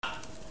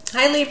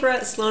Hi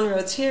Libra, Sloan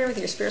Rhodes here with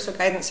your spiritual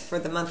guidance for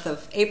the month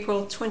of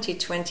April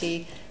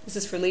 2020. This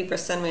is for Libra,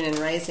 Sun, Moon, and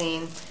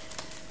Rising.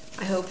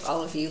 I hope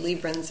all of you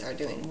Librans are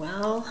doing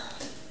well.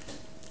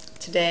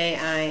 Today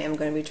I am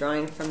going to be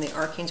drawing from the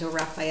Archangel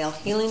Raphael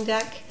Healing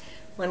Deck.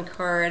 One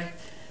card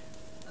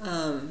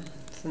from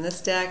this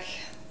deck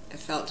I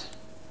felt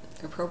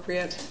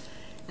appropriate.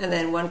 And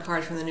then one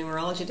card from the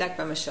Numerology deck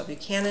by Michelle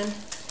Buchanan.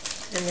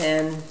 And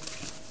then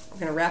we're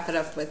going to wrap it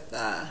up with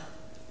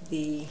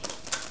the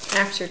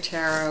After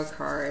Tarot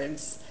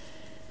cards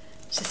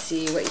to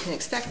see what you can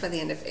expect by the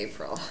end of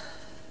April.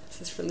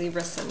 This is for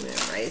Libra, Sun, Moon,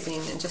 and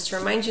Rising. And just to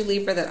remind you,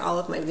 Libra, that all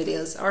of my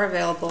videos are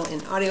available in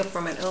audio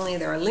format only.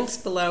 There are links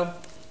below.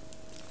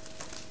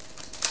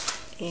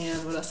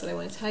 And what else did I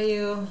want to tell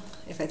you?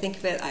 If I think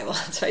of it, I will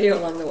tell you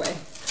along the way.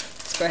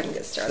 Let's go ahead and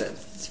get started.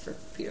 This is for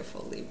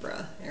beautiful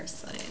Libra, air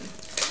sign.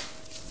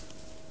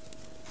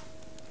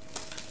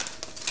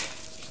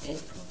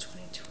 April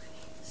 2020.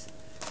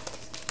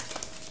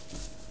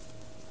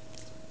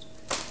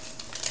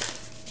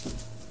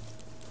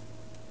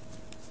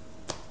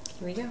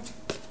 Here we go.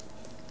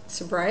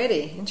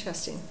 Sobriety,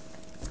 interesting.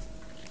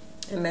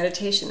 And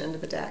meditation under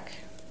the deck.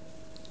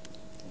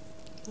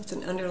 That's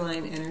an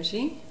underlying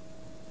energy.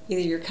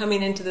 Either you're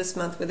coming into this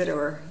month with it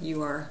or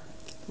you are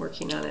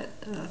working on it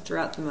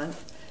throughout the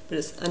month. But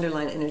it's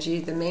underlying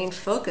energy. The main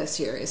focus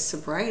here is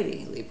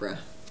sobriety, Libra.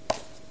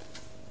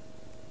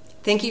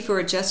 Thank you for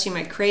adjusting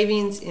my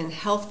cravings in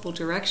healthful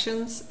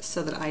directions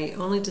so that I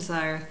only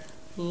desire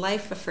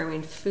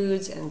life-affirming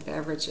foods and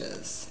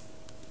beverages.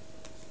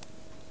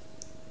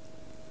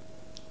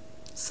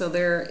 So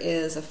there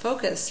is a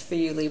focus for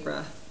you,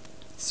 Libra,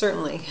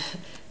 certainly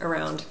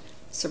around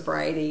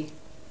sobriety,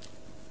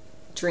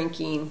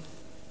 drinking,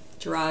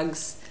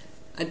 drugs,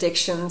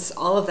 addictions,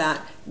 all of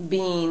that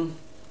being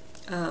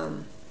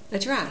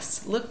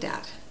addressed, looked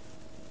at,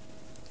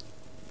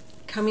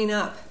 coming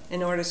up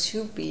in order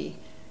to be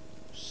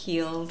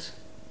healed,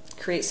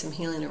 create some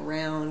healing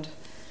around,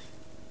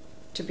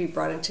 to be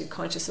brought into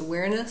conscious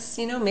awareness.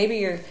 You know, maybe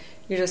you're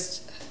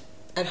just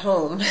at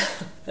home,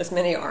 as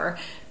many are,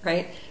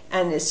 right?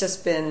 And it's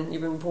just been,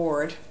 you've been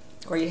bored,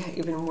 or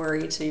you've been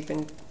worried, so you've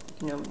been,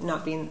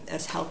 not being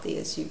as healthy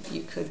as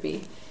you could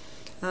be.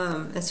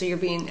 And so you're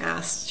being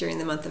asked during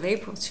the month of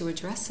April to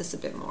address this a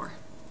bit more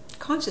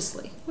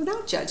consciously,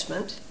 without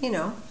judgment.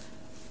 No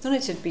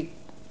need to be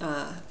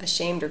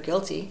ashamed or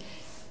guilty.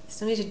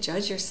 There's no need to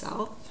judge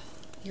yourself.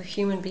 You're a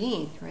human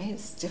being, right?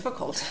 It's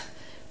difficult,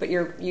 but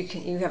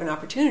you have an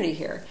opportunity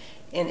here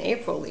in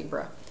April,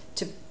 Libra,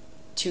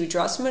 to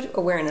draw some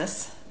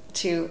awareness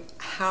to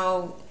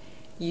how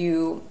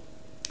you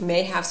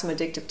may have some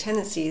addictive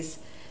tendencies,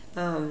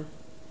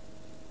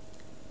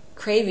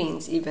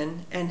 cravings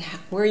even, and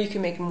where you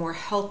can make a more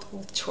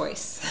healthful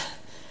choice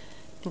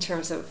in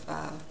terms of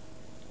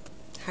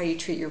how you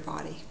treat your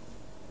body,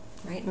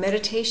 right?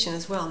 Meditation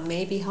as well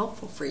may be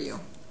helpful for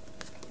you,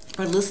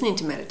 or listening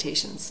to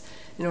meditations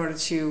in order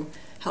to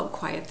help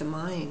quiet the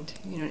mind.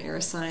 An air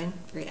sign,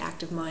 very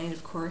active mind,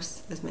 of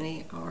course, as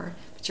many are,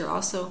 but you're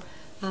also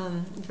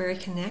very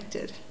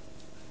connected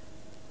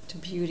to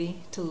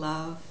beauty, to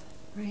love,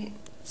 right?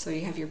 So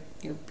you have your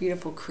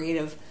beautiful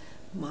creative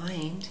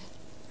mind,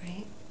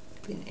 right?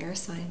 Be an air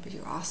sign, but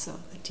you're also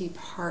a deep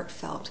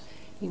heartfelt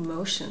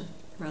emotion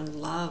around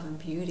love and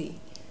beauty.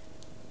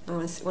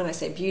 And when I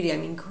say beauty, I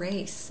mean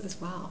grace as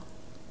well.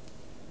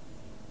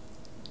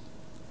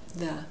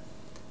 The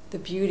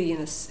beauty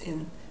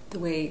in the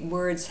way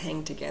words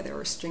hang together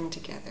or string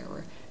together,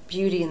 or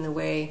beauty in the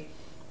way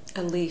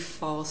a leaf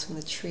falls from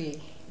the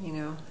tree,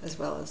 as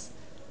well as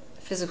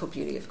physical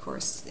beauty, of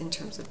course, in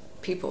terms of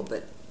people,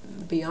 but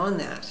beyond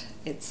that,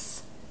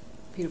 it's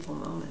beautiful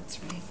moments,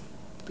 right?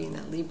 Being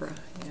that Libra,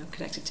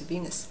 connected to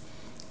Venus.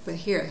 But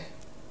here,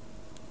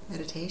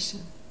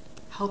 meditation,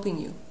 helping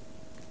you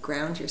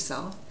ground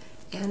yourself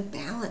and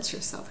balance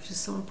yourself, which is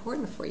so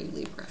important for you,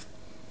 Libra.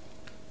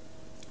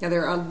 Now,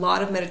 there are a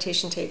lot of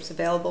meditation tapes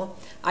available.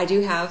 I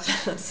do have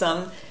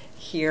some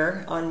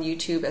here on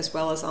YouTube as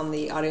well as on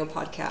the audio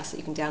podcast that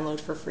you can download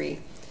for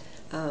free.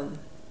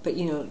 But,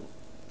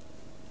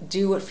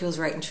 do what feels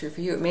right and true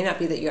for you. It may not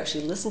be that you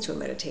actually listen to a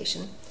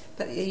meditation,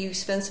 but you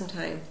spend some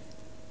time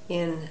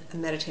in a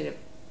meditative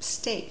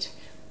state,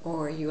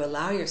 or you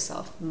allow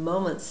yourself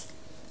moments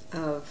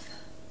of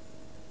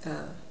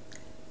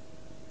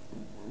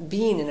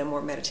being in a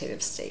more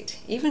meditative state.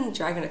 Even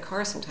driving a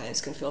car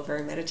sometimes can feel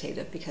very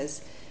meditative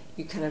because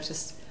you kind of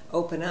just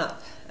open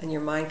up and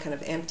your mind kind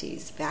of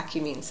empties,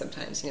 vacuuming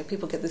sometimes.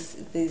 People get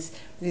these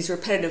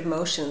repetitive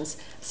motions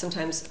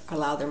sometimes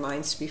allow their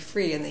minds to be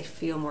free and they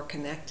feel more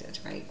connected,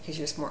 right? Because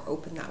you're just more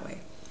open that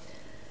way.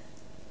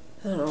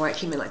 I don't know why it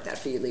came in like that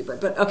for you, Libra.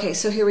 But okay,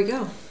 so here we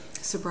go.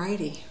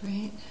 Sobriety,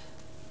 right?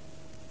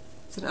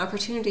 It's an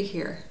opportunity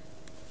here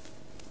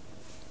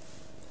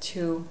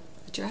to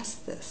address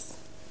this,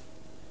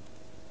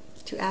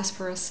 to ask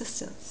for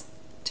assistance,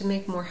 to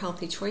make more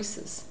healthy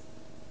choices.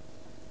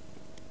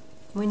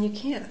 When you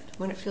can,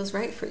 when it feels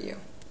right for you.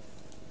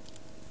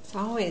 It's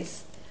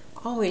always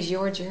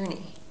your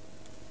journey,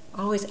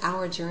 always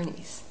our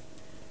journeys.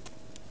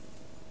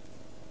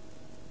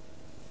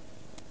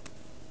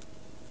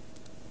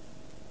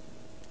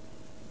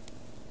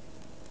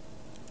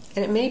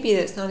 And it may be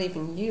that it's not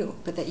even you,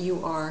 but that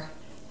you are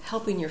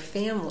helping your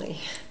family.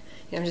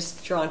 I'm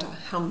just drawn to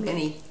how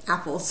many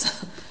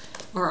apples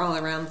are all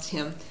around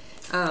him,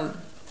 or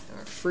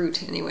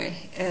fruit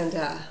anyway, and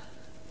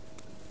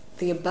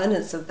the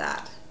abundance of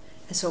that.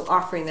 And so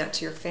offering that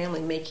to your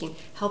family, making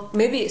help.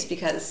 Maybe it's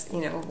because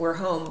we're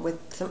home with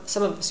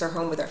some of us are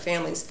home with our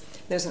families.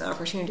 There's an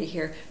opportunity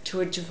here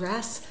to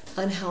address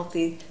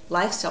unhealthy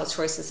lifestyle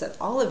choices that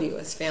all of you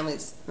as family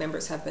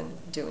members have been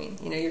doing.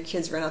 Your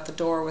kids run out the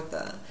door with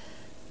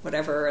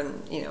whatever,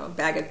 and a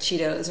bag of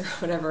Cheetos or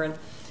whatever, and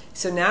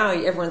so now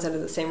everyone's under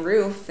the same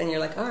roof, and you're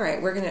like, all right,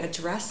 we're going to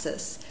address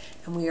this,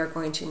 and we are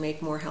going to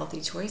make more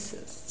healthy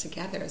choices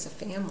together as a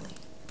family.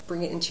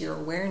 Bring it into your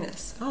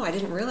awareness. Oh, I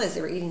didn't realize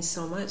they were eating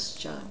so much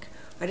junk.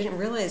 I didn't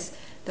realize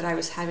that I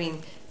was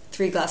having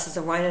 3 glasses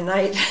of wine a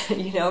night,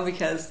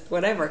 because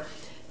whatever.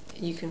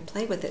 You can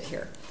play with it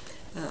here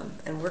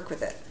and work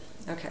with it.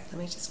 Okay, let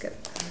me just get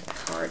a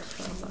card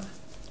from a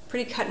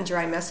pretty cut and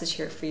dry message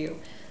here for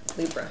you,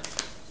 Libra.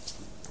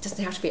 It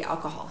doesn't have to be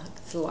alcohol.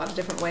 It's a lot of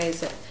different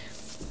ways that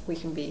we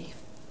can be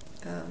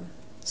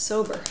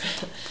sober,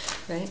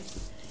 right?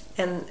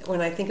 And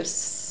when I think of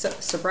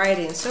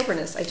sobriety and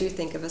soberness, I do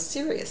think of a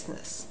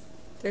seriousness.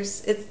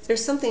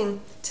 There's something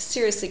to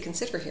seriously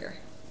consider here.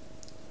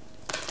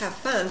 Have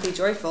fun, be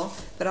joyful,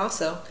 but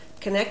also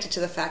connected to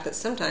the fact that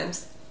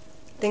sometimes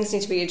things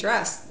need to be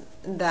addressed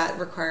that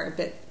require a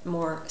bit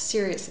more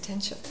serious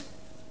attention.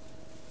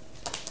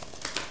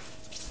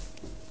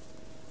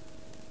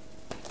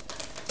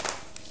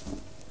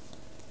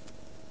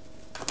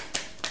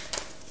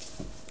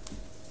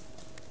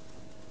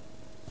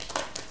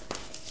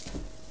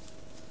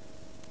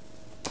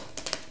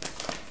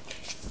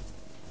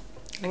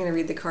 I'm going to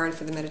read the card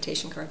for the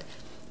meditation card.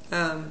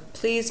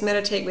 Please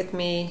meditate with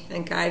me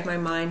and guide my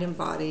mind and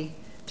body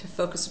to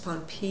focus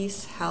upon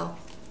peace,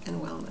 health,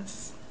 and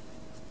wellness.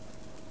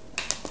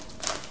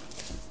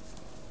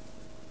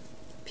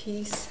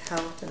 Peace,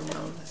 health, and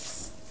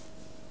wellness.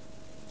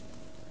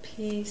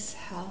 Peace,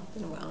 health,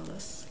 and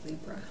wellness,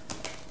 Libra.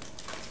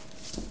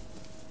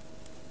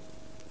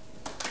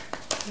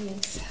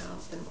 Peace,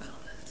 health, and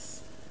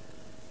wellness.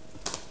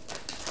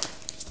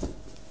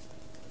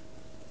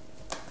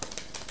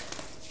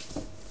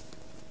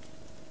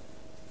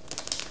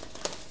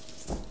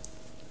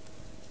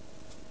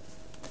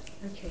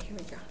 Okay, here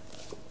we go.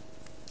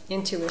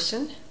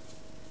 Intuition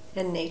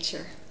and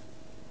nature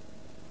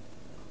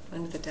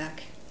under the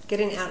deck.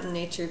 Getting out in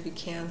nature if you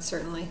can,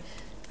 certainly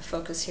a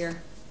focus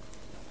here.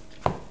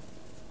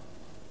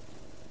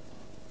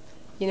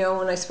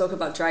 When I spoke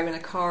about driving a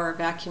car or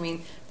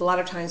vacuuming, a lot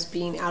of times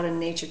being out in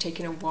nature,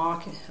 taking a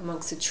walk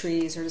amongst the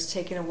trees, or just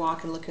taking a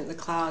walk and looking at the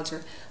clouds,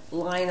 or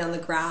lying on the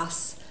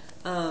grass,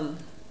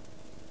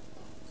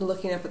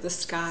 looking up at the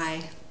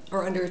sky,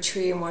 or under a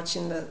tree and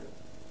watching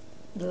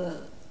the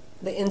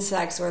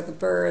insects or the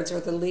birds or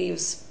the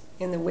leaves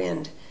in the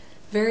wind.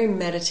 Very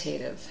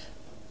meditative,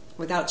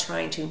 without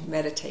trying to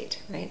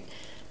meditate, right?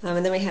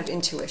 And then we have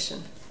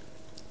intuition.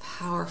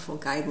 Powerful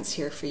guidance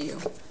here for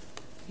you.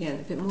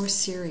 Again, a bit more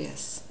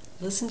serious.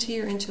 Listen to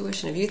your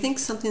intuition. If you think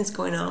something's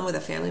going on with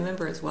a family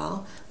member as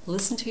well,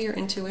 listen to your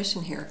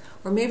intuition here.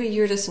 Or maybe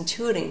you're just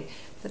intuiting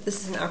that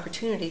this is an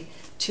opportunity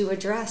to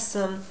address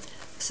some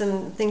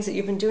things that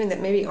you've been doing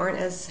that maybe aren't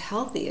as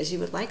healthy as you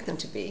would like them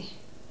to be.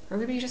 Or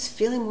maybe you're just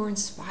feeling more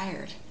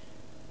inspired.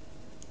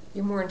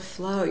 You're more in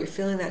flow. You're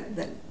feeling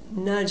that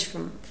nudge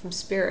from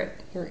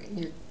spirit,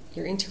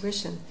 your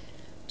intuition,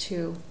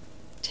 to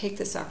take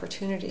this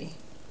opportunity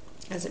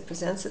as it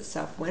presents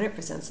itself, when it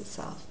presents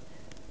itself,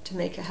 to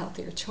make a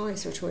healthier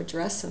choice or to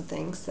address some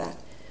things that,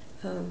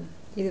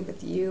 either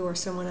with you or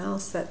someone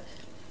else, that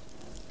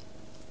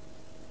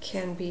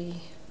can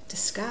be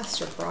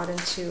discussed or brought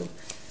into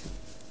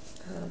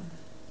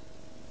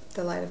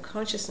the light of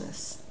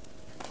consciousness.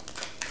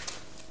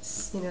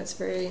 It's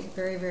very,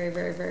 very, very,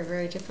 very, very,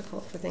 very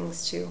difficult for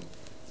things to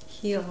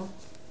heal,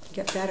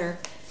 get better,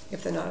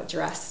 if they're not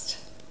addressed,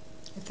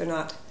 if they're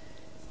not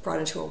brought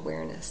into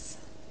awareness.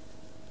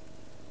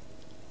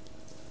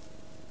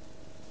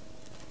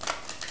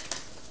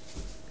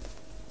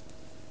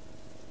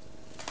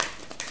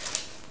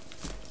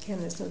 Again,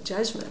 there's no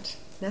judgment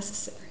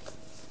necessary.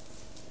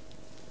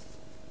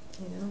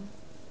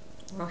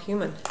 We're all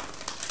human.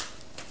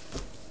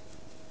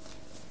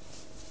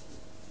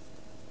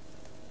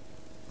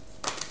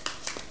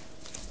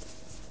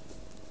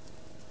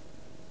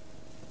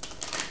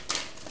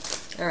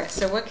 All right,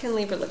 so what can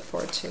Libra look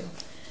forward to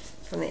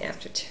from the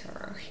After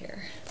Tarot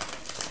here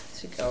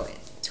as we go in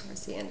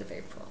towards the end of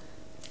April?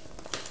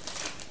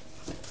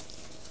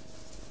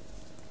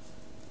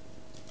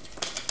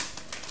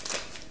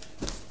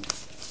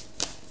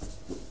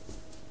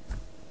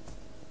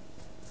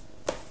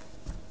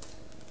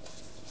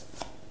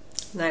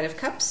 Knight of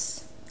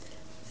Cups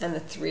and the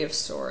Three of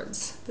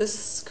Swords.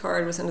 This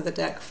card was under the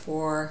deck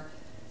for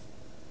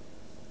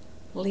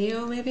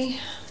Leo, maybe?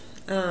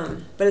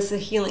 But it's a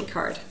healing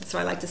card, so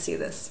I like to see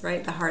this,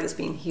 right? The heart is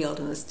being healed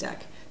in this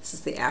deck. This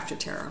is the After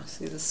Tarot.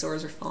 See, the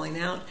swords are falling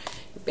out,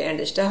 you're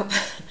bandaged up,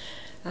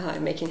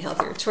 making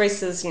healthier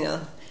choices,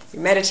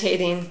 you're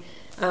meditating.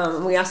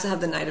 We also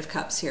have the Knight of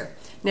Cups here.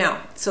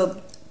 Now,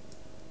 so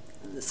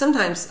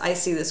sometimes I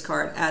see this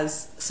card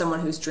as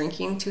someone who's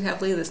drinking too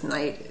heavily. This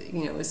Knight,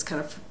 is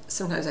kind of,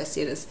 sometimes I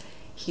see it as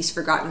he's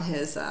forgotten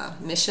his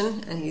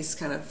mission and he's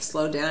kind of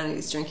slowed down and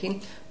he's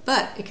drinking.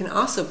 But it can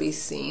also be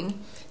seen,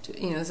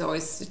 there's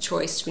always a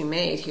choice to be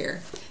made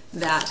here,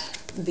 that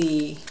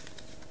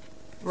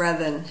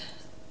rather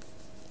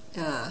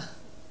than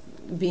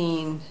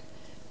being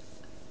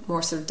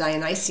more sort of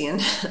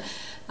Dionysian,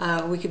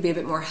 we could be a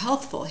bit more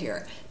healthful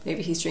here.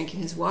 Maybe he's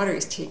drinking his water,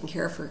 he's taking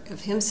care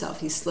of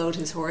himself, he's slowed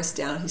his horse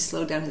down, he's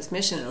slowed down his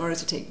mission in order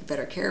to take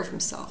better care of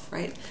himself,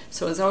 right?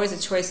 So it's always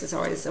a choice, it's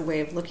always a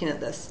way of looking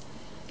at this.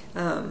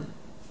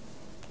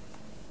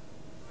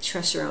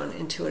 Trust your own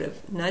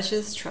intuitive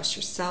nudges, trust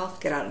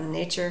yourself, get out in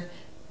nature,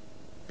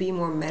 be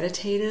more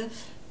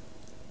meditative,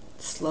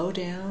 slow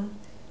down,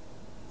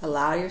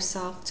 allow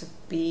yourself to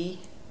be,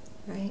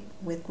 right,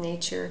 with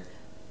nature,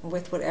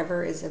 with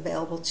whatever is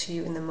available to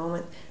you in the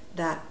moment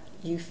that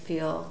you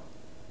feel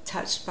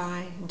touched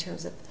by in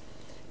terms of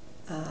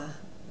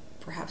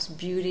perhaps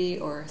beauty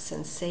or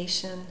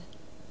sensation.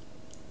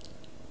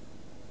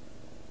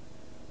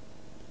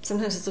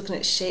 Sometimes it's looking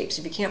at shapes.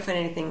 If you can't find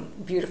anything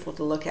beautiful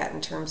to look at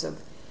in terms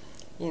of,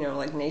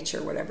 like nature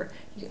or whatever,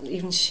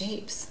 even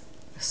shapes,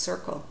 a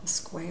circle, a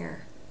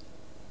square,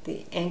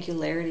 the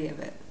angularity of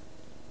it,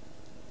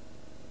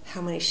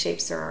 how many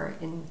shapes there are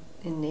in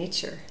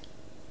nature,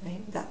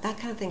 right? That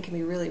kind of thing can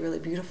be really, really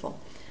beautiful.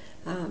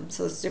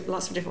 So there's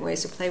lots of different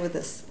ways to play with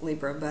this,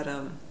 Libra, but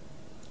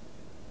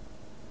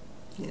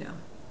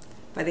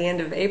by the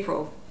end of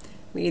April,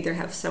 we either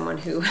have someone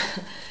who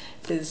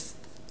is,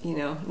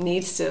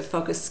 needs to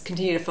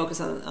continue to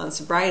focus on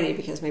sobriety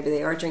because maybe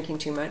they are drinking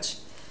too much,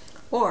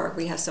 or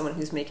we have someone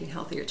who's making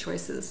healthier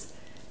choices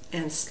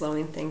and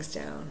slowing things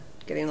down,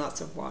 getting lots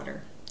of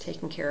water,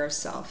 taking care of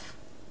self,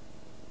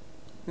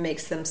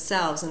 makes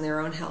themselves and their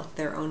own health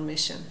their own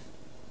mission.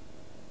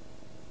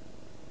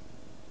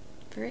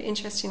 Very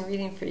interesting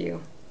reading for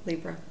you,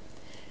 Libra.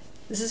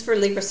 This is for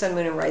Libra, Sun,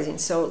 Moon, and Rising.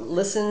 So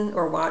listen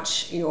or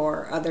watch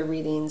your other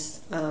readings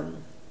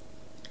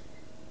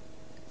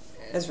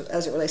as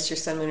it relates to your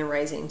Sun, Moon, and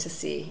Rising to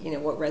see,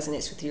 what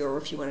resonates with you, or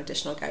if you want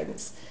additional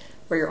guidance.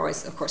 Or you're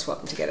always, of course,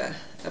 welcome to get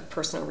a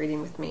personal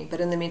reading with me. But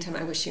in the meantime,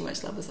 I wish you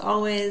much love as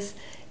always,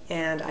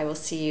 and I will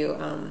see you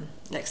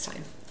next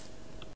time.